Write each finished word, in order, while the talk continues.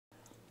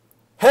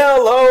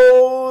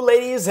Hello,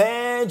 ladies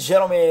and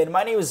gentlemen.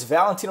 My name is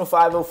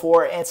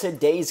Valentino504, and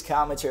today's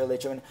commentary,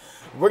 ladies and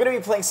gentlemen, we're going to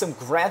be playing some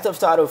Grand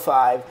Theft Auto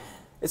 5.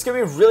 It's going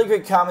to be a really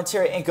great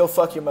commentary, and go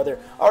fuck your mother.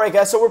 Alright,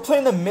 guys, so we're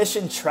playing the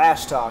mission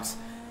Trash Talks.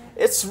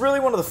 It's really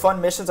one of the fun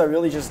missions. I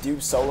really just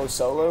do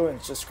solo,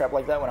 and just crap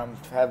like that when I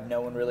have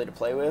no one really to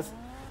play with.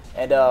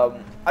 And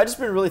I've just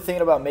been really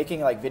thinking about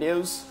making like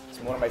videos.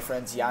 So one of my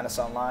friends,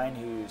 Giannis Online,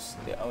 who's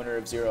the owner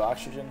of Zero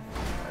Oxygen,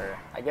 or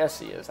I guess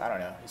he is, I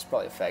don't know, he's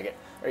probably a faggot,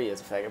 or he is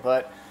a faggot,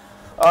 but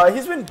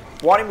he's been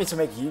wanting me to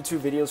make YouTube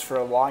videos for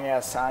a long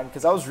ass time,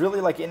 because I was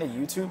really like into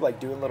YouTube, like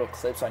doing little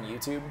clips on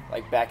YouTube,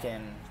 like back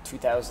in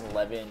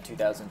 2011,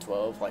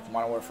 2012, like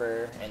Modern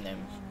Warfare, and then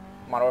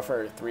Modern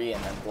Warfare 3,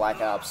 and then Black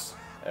Ops,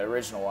 the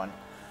original one.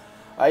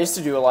 I used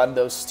to do a lot of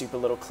those stupid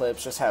little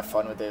clips, just have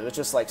fun with it. It was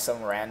just like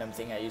some random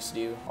thing I used to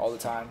do all the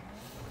time.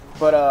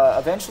 But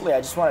eventually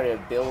I just wanted to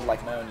build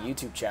like my own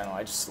YouTube channel.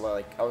 I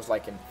was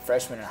like in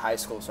freshman in high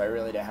school, so I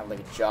really didn't have like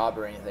a job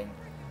or anything.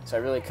 So I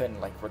really couldn't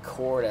like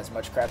record as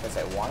much crap as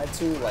I wanted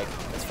to, like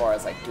as far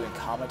as like doing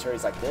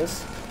commentaries like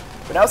this.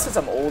 But now since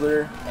I'm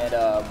older and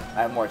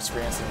I have more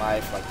experience in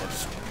life, like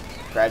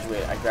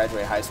I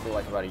graduated high school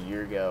like about a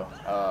year ago.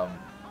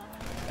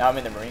 Now I'm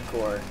in the Marine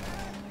Corps.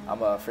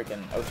 I'm a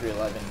freaking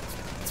 0311.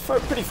 It's a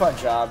pretty fun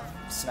job.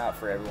 It's not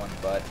for everyone,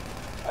 but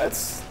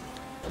it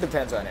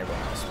depends on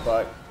everyone else.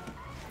 But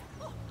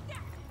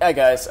yeah,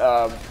 guys,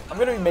 I'm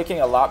going to be making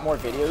a lot more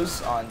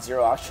videos on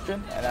Zero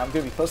Oxygen, and I'm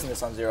going to be posting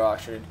this on Zero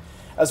Oxygen,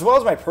 as well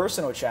as my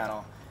personal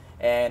channel.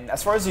 And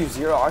as far as you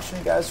Zero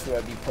Oxygen guys, who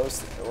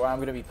I'm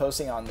going to be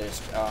posting on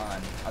this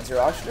on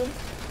Zero Oxygen,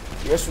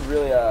 you guys should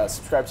really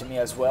subscribe to me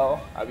as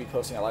well. I'll be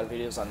posting a lot of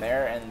videos on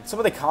there, and some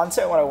of the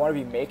content what I want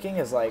to be making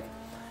is like,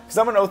 because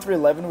I'm an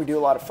 0311, we do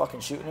a lot of fucking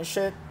shooting and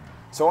shit.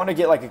 So I want to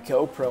get like a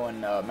GoPro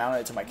and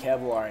mount it to my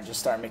Kevlar and just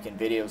start making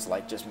videos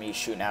like just me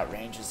shooting out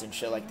ranges and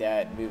shit like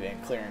that,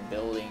 moving, clearing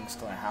buildings,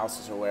 clearing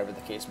houses, or whatever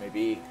the case may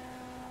be.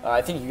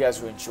 I think you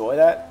guys would enjoy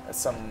that.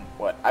 That's I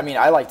mean,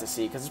 I like to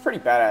see, because it's pretty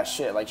badass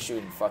shit, like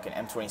shooting fucking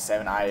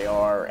M27 IAR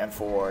or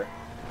M4,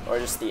 or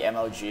just the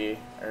MLG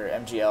or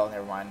MGL.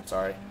 Never mind,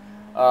 sorry.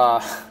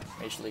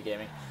 Major League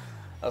Gaming.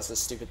 That's a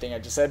stupid thing I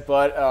just said,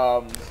 but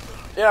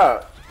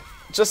yeah,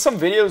 just some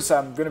videos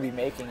I'm gonna be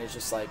making is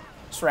just like.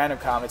 Just random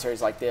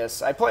commentaries like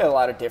this. I play a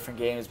lot of different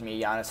games,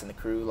 me, Giannis, and the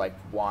crew, like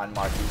Juan,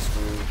 Marquis,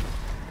 crew,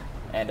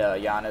 and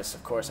Giannis,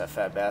 of course, that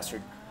fat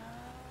bastard.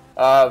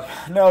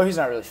 No, he's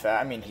not really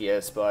fat. I mean, he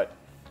is, but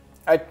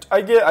I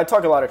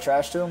talk a lot of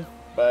trash to him,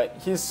 but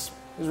he's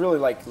really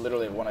like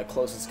literally one of the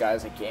closest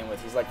guys I game with.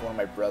 He's like one of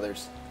my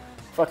brothers.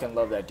 Fucking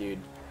love that dude.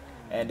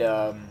 And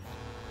yeah,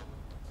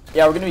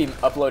 we're gonna be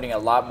uploading a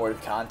lot more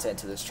content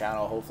to this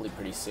channel, hopefully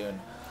pretty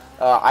soon.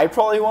 I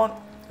probably won't,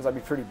 because I'll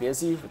be pretty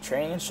busy with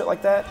training and shit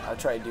like that. I'll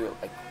try to do it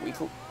like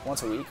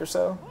once a week or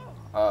so.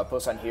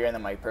 Post on here and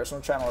then my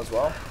personal channel as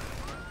well.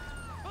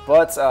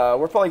 But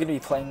we're probably going to be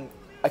playing.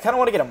 I kind of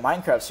want to get a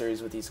Minecraft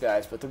series with these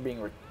guys, but they're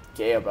being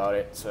gay about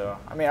it. So,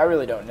 I mean, I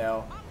really don't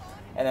know.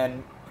 And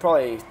then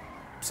probably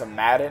some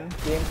Madden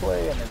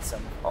gameplay, and then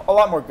a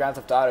lot more Grand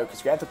Theft Auto,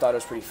 because Grand Theft Auto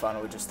is pretty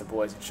fun with just the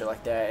boys and shit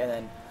like that. And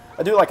then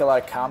I do like a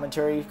lot of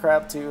commentary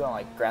crap too on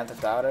like Grand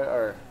Theft Auto,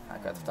 or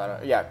not Grand Theft Auto.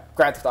 Yeah,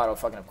 Grand Theft Auto,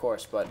 fucking of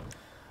course, but.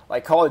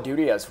 Like Call of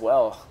Duty as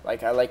well.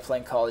 Like I like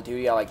playing Call of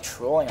Duty. I like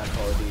trolling on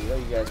Call of Duty.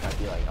 You guys might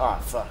be like, oh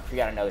fuck, we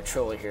got another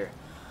troller here.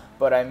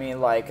 But I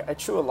mean, like I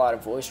do a lot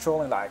of voice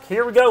trolling. Like,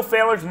 here we go,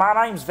 fellas.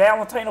 My name's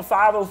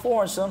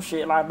Valentino504 and some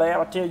shit like that.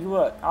 I'll tell you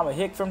what, I'm a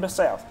hick from the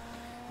south.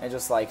 And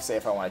just like say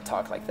if I want to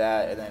talk like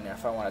that, and then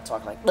if I want to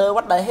talk like,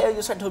 what the hell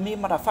you said to me,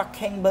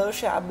 motherfucking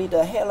bullshit? I'll be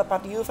the hell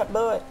about you, fat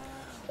boy.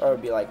 Or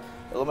it'd be like,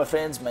 hello my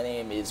friends, my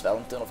name is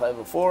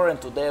Valentino504,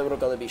 and today we're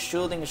gonna be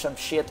shooting some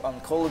shit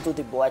on Call of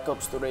Duty Black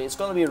Ops 3. It's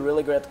gonna be a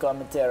really great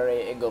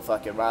commentary, and go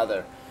fuck your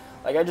mother.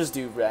 Like, I just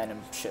do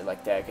random shit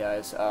like that,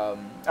 guys. I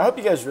hope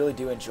you guys really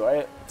do enjoy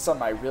it.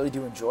 Something I really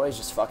do enjoy is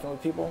just fucking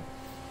with people.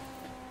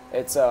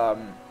 It's,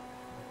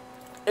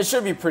 it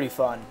should be pretty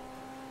fun.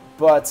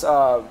 But,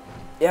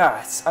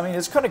 yeah, I mean,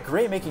 it's kind of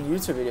great making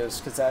YouTube videos,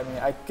 because, I mean,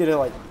 I get to,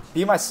 like,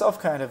 be myself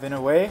kind of in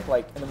a way.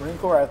 Like in the Marine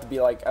Corps, I have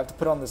to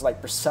put on this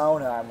like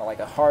persona. I'm like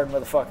a hard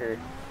motherfucker.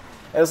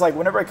 It was like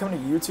whenever I come to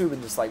YouTube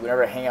and just like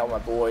whenever I hang out with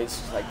my boys,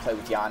 just, like play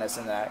with Giannis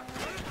and that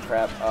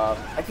crap,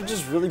 I can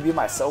just really be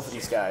myself with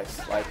these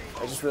guys. Like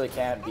I just really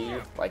can't be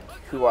like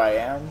who I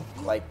am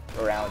like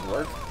around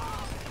work.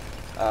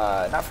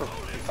 Not for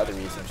other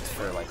reasons, just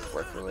for like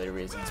work related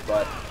reasons.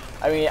 But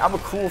I mean, I'm a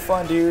cool,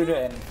 fun dude,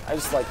 and I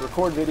just like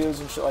record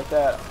videos and shit like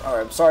that.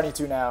 Alright, I'm starting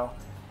to now,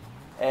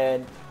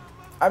 and.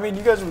 I mean,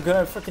 you guys are gonna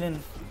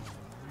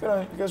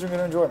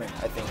enjoy me,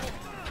 I think.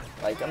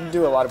 Like, I'm gonna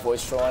do a lot of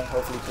voice trolling,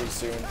 hopefully pretty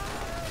soon,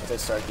 as I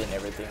start getting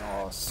everything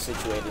all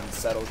situated and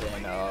settled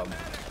in.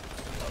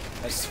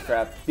 Nice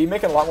crap. Be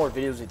making a lot more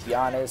videos with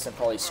Giannis and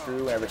probably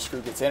Screw whenever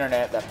Screw gets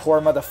internet. That poor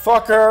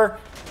motherfucker,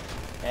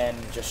 and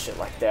just shit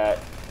like that.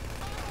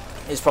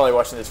 He's probably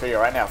watching this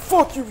video right now.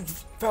 Fuck you,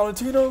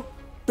 Valentino,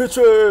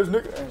 bitches,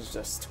 nigga. And it's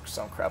just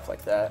some crap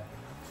like that.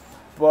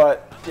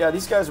 But yeah,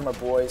 these guys are my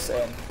boys,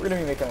 and we're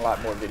gonna be making a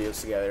lot more videos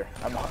together.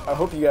 I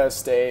hope you guys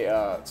stay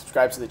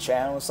subscribed to the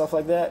channel and stuff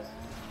like that.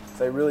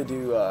 I really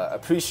do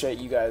appreciate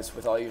you guys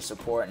with all your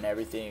support and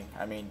everything.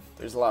 I mean,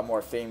 there's a lot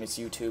more famous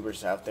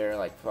YouTubers out there,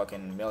 like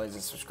fucking millions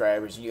of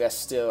subscribers. You guys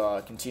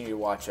still continue to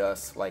watch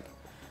us. Like,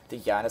 I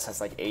think Giannis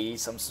has like 80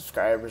 some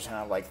subscribers, and I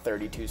have like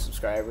 32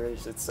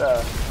 subscribers.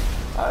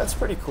 It's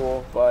pretty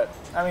cool. But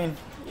I mean,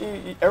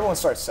 everyone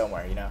starts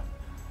somewhere, you know.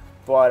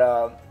 But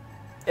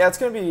yeah,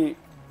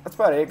 that's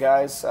about it,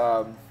 guys.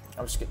 I'm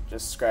just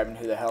describing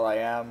who the hell I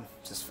am.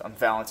 I'm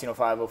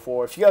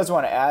Valentino504. If you guys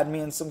want to add me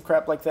and some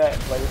crap like that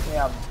and play with me,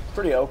 I'm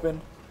pretty open.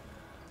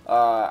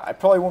 I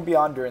probably won't be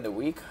on during the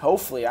week.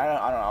 Hopefully, I don't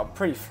know. I'm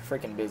pretty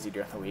freaking busy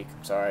during the week.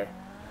 I'm sorry,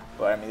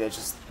 but I mean, that's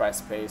just the price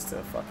it pays to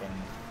fucking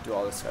do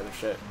all this other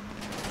shit.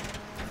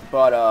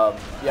 But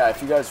yeah,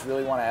 if you guys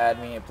really want to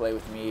add me and play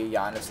with me,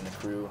 Giannis and the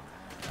crew,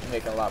 I'm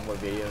making a lot more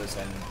videos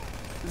and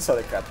this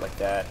other crap like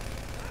that.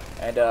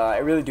 And I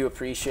really do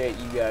appreciate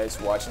you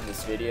guys watching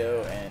this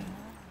video, and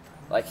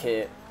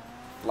hit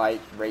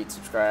like, rate,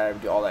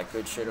 subscribe, do all that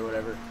good shit or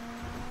whatever.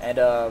 And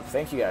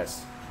thank you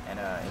guys, and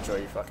enjoy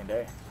your fucking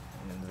day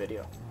in the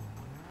video.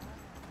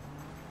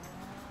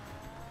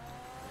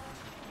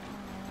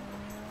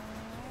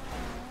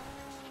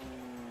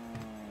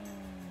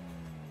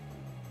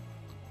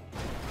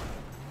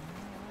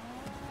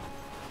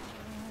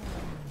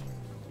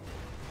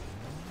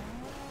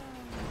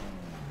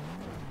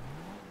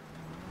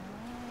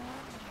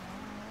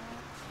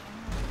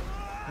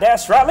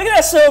 That's right. Look at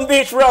that son of a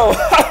bitch roll.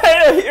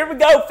 Here we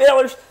go,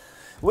 fellas.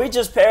 We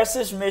just passed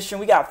this mission.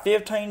 We got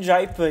 15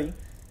 JP,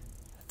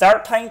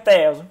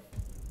 13,000,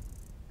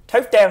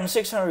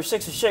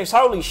 2,666.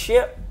 Holy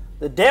shit.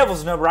 The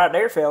devil's number right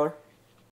there, fella.